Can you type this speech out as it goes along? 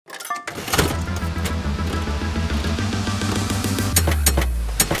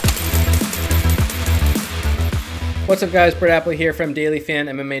What's up, guys? Brett Appley here from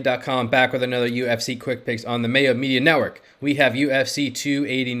DailyFanMMA.com, back with another UFC Quick Picks on the Mayo Media Network. We have UFC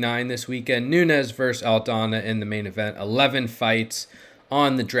 289 this weekend. Nunes versus Aldana in the main event. 11 fights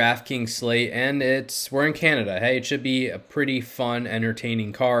on the DraftKings slate, and we're in Canada. Hey, it should be a pretty fun,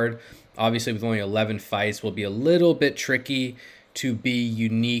 entertaining card. Obviously, with only 11 fights, will be a little bit tricky to be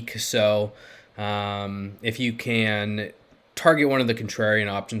unique. So, if you can target one of the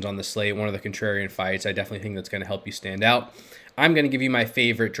contrarian options on the slate, one of the contrarian fights, I definitely think that's going to help you stand out. I'm going to give you my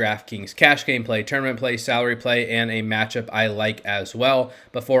favorite DraftKings cash game play, tournament play, salary play, and a matchup I like as well.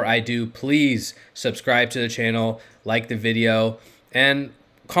 Before I do, please subscribe to the channel, like the video, and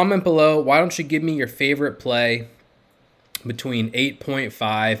comment below. Why don't you give me your favorite play between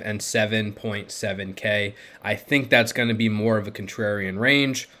 8.5 and 7.7K. I think that's going to be more of a contrarian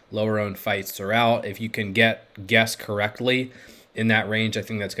range. Lower owned fights are out. If you can guess correctly in that range, I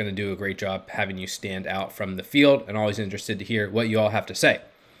think that's going to do a great job having you stand out from the field, and always interested to hear what you all have to say.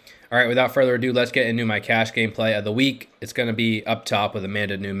 All right, without further ado, let's get into my cash game play of the week. It's going to be up top with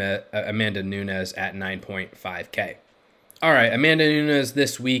Amanda Nunes at 9.5K. All right, Amanda Nunes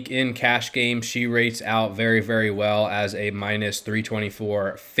this week in cash game, she rates out very, very well as a minus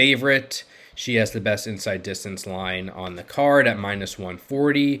 324 favorite. She has the best inside distance line on the card at minus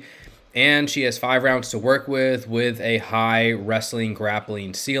 140, and she has 5 rounds to work with a high wrestling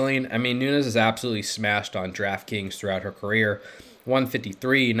grappling ceiling. I mean, Nunes is absolutely smashed on DraftKings throughout her career.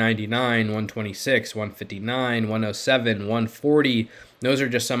 153, 99, 126, 159, 107, 140. Those are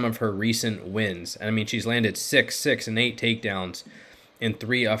just some of her recent wins. And I mean, she's landed 6, 6, and 8 takedowns in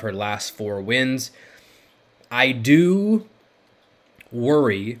 3 of her last 4 wins. I do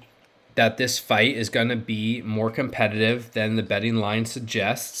worry that this fight is going to be more competitive than the betting line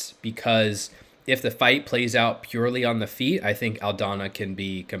suggests, because if the fight plays out purely on the feet, I think Aldana can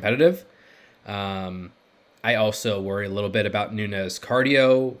be competitive. I also worry a little bit about Nunes'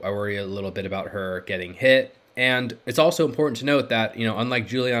 cardio. I worry a little bit about her getting hit. And it's also important to note that, unlike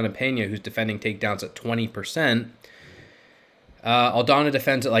Juliana Pena, who's defending takedowns at 20%, Aldana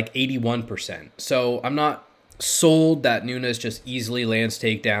defends at like 81%. So I'm not sold that Nunes just easily lands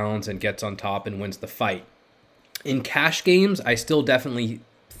takedowns and gets on top and wins the fight. In cash games, I still definitely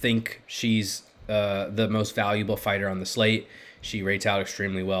think she's the most valuable fighter on the slate. She rates out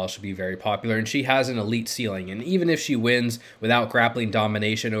extremely well. She'll be very popular, and she has an elite ceiling. And even if she wins without grappling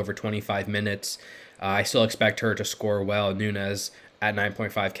domination over 25 minutes, I still expect her to score well. Nunes at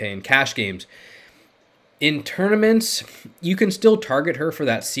 9.5K in cash games. In tournaments, you can still target her for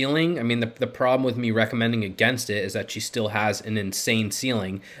that ceiling. I mean, the problem with me recommending against it is that she still has an insane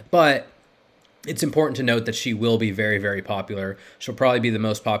ceiling, but it's important to note that she will be very, very popular. She'll probably be the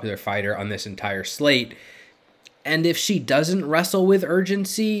most popular fighter on this entire slate. And if she doesn't wrestle with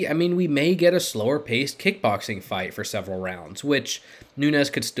urgency, I mean, we may get a slower-paced kickboxing fight for several rounds, which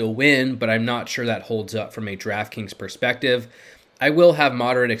Nunes could still win, but I'm not sure that holds up from a DraftKings perspective. I will have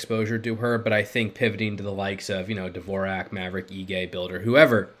moderate exposure to her, but I think pivoting to the likes of, Dvorak, Maverick, Ige, Builder,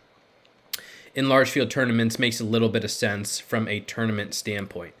 whoever, in large field tournaments makes a little bit of sense from a tournament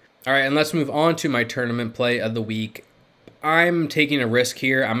standpoint. All right, and let's move on to my tournament play of the week. I'm taking a risk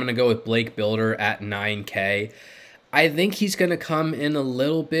here. I'm going to go with Blake Builder at 9K. I think he's going to come in a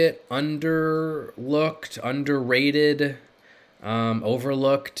little bit underlooked, underrated,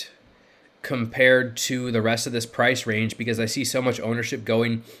 overlooked compared to the rest of this price range, because I see so much ownership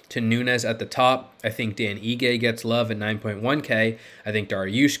going to Nunes at the top. I think Dan Ige gets love at 9.1K. I think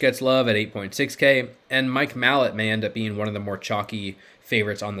Dariush gets love at 8.6K. And Mike Mallet may end up being one of the more chalky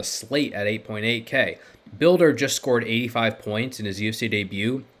favorites on the slate at 8.8K. Builder just scored 85 points in his UFC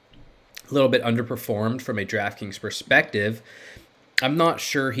debut. A little bit underperformed from a DraftKings perspective. I'm not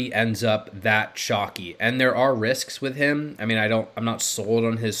sure he ends up that chalky, and there are risks with him. I mean, I'm not sold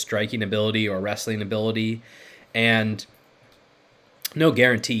on his striking ability or wrestling ability, and no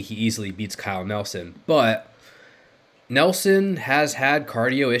guarantee he easily beats Kyle Nelson. But Nelson has had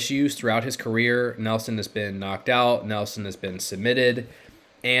cardio issues throughout his career. Nelson has been knocked out. Nelson has been submitted,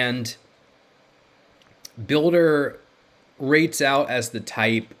 and Builder rates out as the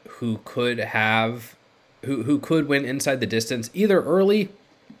type who could win inside the distance either early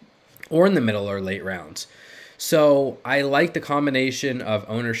or in the middle or late rounds. So I like the combination of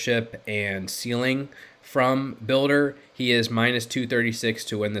ownership and ceiling from Builder. He is minus 236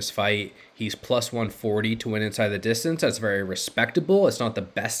 to win this fight. He's plus 140 to win inside the distance. That's very respectable. It's not the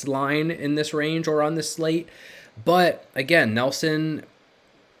best line in this range or on this slate. But again, Nelson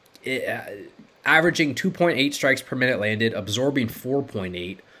averaging 2.8 strikes per minute landed, absorbing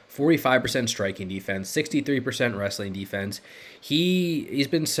 4.8, 45% striking defense, 63% wrestling defense. He's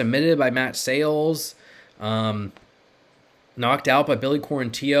been submitted by Matt Sales. knocked out by Billy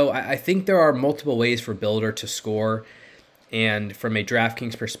Quarantillo. I think there are multiple ways for Bilder to score. And from a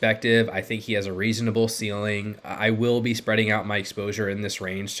DraftKings perspective, I think he has a reasonable ceiling. I will be spreading out my exposure in this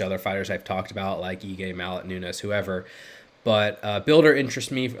range to other fighters I've talked about, like Ige, Mallet, Nunes, whoever. But Bilder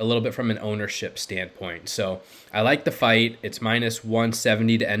interests me a little bit from an ownership standpoint. So I like the fight. It's minus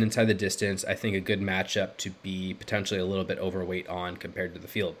 170 to end inside the distance. I think a good matchup to be potentially a little bit overweight on compared to the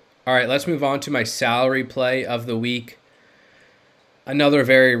field. All right, let's move on to my salary play of the week. Another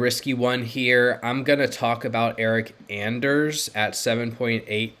very risky one here. I'm going to talk about Eric Anders at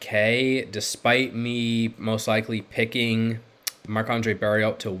 7.8K, despite me most likely picking Marc-Andre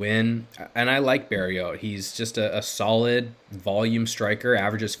Barriault to win. And I like Barriault. He's just a solid volume striker,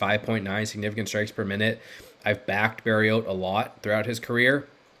 averages 5.9 significant strikes per minute. I've backed Barriault a lot throughout his career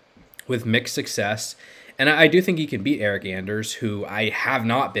with mixed success. And I do think he can beat Eric Anders, who I have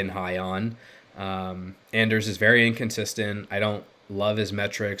not been high on. Anders is very inconsistent. I don't love his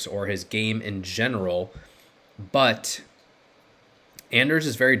metrics or his game in general, but Anders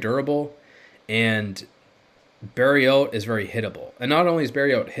is very durable and Barriault is very hittable. And not only is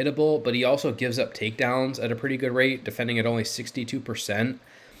Barriault hittable, but he also gives up takedowns at a pretty good rate, defending at only 62%.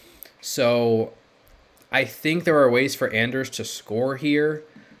 So I think there are ways for Anders to score here.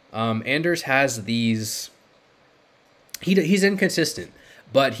 Anders has these... He's inconsistent.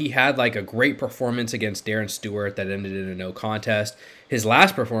 But he had like a great performance against Darren Stewart that ended in a no contest. His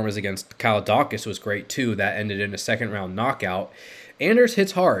last performance against Kyle Dawkins was great too. That ended in a second round knockout. Anders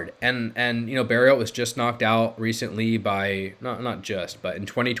hits hard, and Barriault was just knocked out recently by not just, but in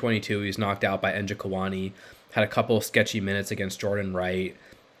 2022 he was knocked out by Enja Kawani. Had a couple of sketchy minutes against Jordan Wright.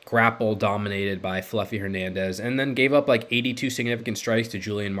 Grapple dominated by Fluffy Hernandez, and then gave up like 82 significant strikes to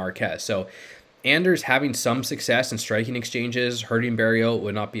Julian Marquez. So Anders having some success in striking exchanges, hurting Barriault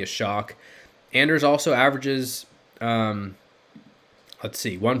would not be a shock. Anders also averages, 1.59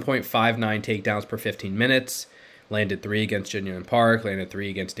 takedowns per 15 minutes. Landed 3 against Jin Park, landed 3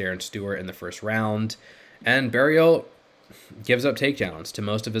 against Darren Stewart in the first round. And Barriault gives up takedowns to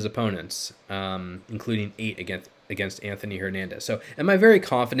most of his opponents, including 8 against Anthony Hernandez. So am I very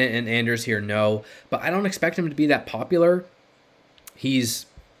confident in Anders here? No, but I don't expect him to be that popular. He's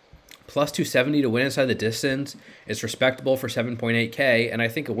plus 270 to win inside the distance. It's respectable for 7.8K, and I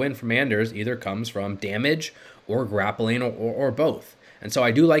think a win from Anders either comes from damage or grappling or both. And so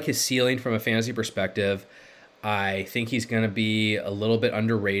I do like his ceiling from a fantasy perspective. I think he's going to be a little bit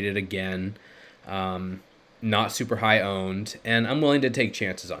underrated again, not super high owned, and I'm willing to take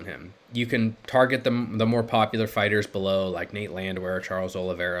chances on him. You can target the more popular fighters below, like Nate Landwehr, Charles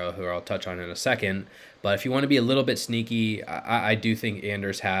Oliveira, who I'll touch on in a second. But if you want to be a little bit sneaky, I do think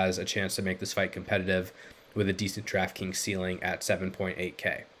Anders has a chance to make this fight competitive with a decent DraftKings ceiling at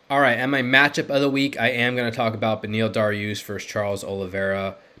 7.8K. All right, and my matchup of the week, I am going to talk about Beneil Dariush versus Charles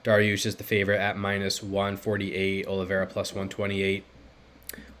Oliveira. Dariush is the favorite at minus 148, Oliveira plus 128.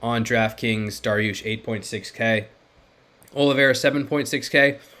 On DraftKings, Dariush 8.6K, Oliveira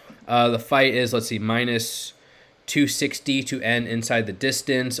 7.6K. The fight is, minus 260 to end inside the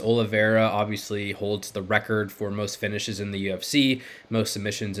distance. Oliveira obviously holds the record for most finishes in the UFC, most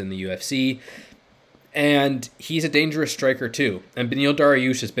submissions in the UFC. And he's a dangerous striker too. And Beneil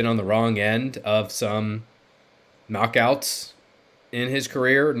Dariush has been on the wrong end of some knockouts in his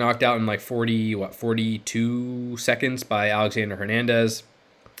career. Knocked out in 42 seconds by Alexander Hernandez.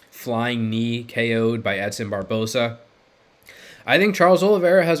 Flying knee KO'd by Edson Barboza. I think Charles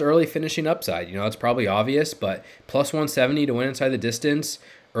Oliveira has early finishing upside. It's probably obvious, but plus 170 to win inside the distance.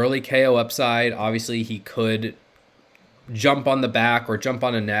 Early KO upside. Obviously, he could jump on the back or jump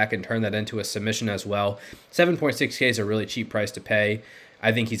on a neck and turn that into a submission as well. 7.6K is a really cheap price to pay.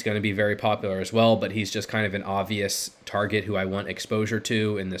 I think he's going to be very popular as well, but he's just kind of an obvious target who I want exposure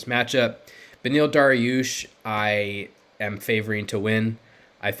to in this matchup. Beneil Dariush, I am favoring to win.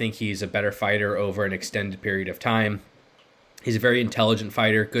 I think he's a better fighter over an extended period of time. He's a very intelligent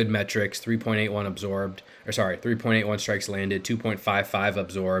fighter, good metrics, 3.81 strikes landed, 2.55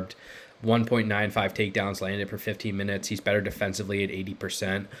 absorbed, 1.95 takedowns landed per 15 minutes. He's better defensively at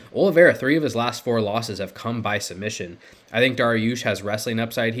 80%. Oliveira, 3 of his last 4 losses have come by submission. I think Dariush has wrestling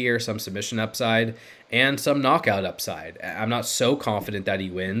upside here, some submission upside, and some knockout upside. I'm not so confident that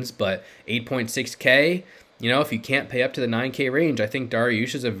he wins, but 8.6K, if you can't pay up to the 9K range, I think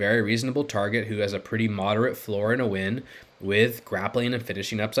Dariush is a very reasonable target who has a pretty moderate floor and a win with grappling and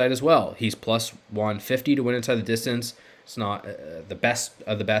finishing upside as well. He's plus 150 to win inside the distance. It's not the best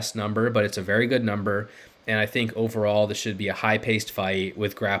of the best number, but it's a very good number. And I think overall this should be a high-paced fight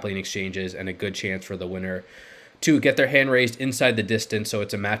with grappling exchanges and a good chance for the winner to get their hand raised inside the distance. So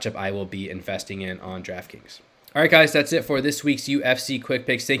it's a matchup I will be investing in on DraftKings. All right, guys, that's it for this week's UFC Quick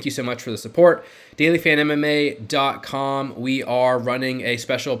Picks. Thank you so much for the support. DailyFanMMA.com. We are running a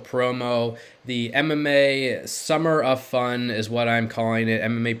special promo. The MMA Summer of Fun is what I'm calling it.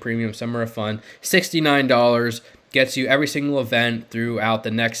 MMA Premium Summer of Fun. $69 gets you every single event throughout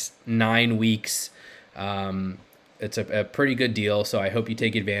the next 9 weeks. It's a pretty good deal, so I hope you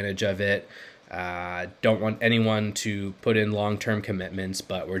take advantage of it. Don't want anyone to put in long-term commitments,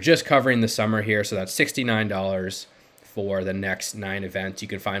 but we're just covering the summer here, so that's $69 for the next 9 events. You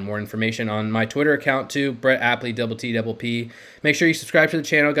can find more information on my Twitter account too, Brett Apley, TTPP. Make sure you subscribe to the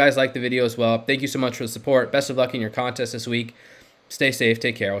channel, guys. Like the video as well. Thank you so much for the support. Best of luck in your contest this week. Stay safe.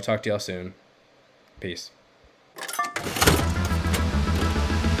 Take care. We'll talk to y'all soon. Peace.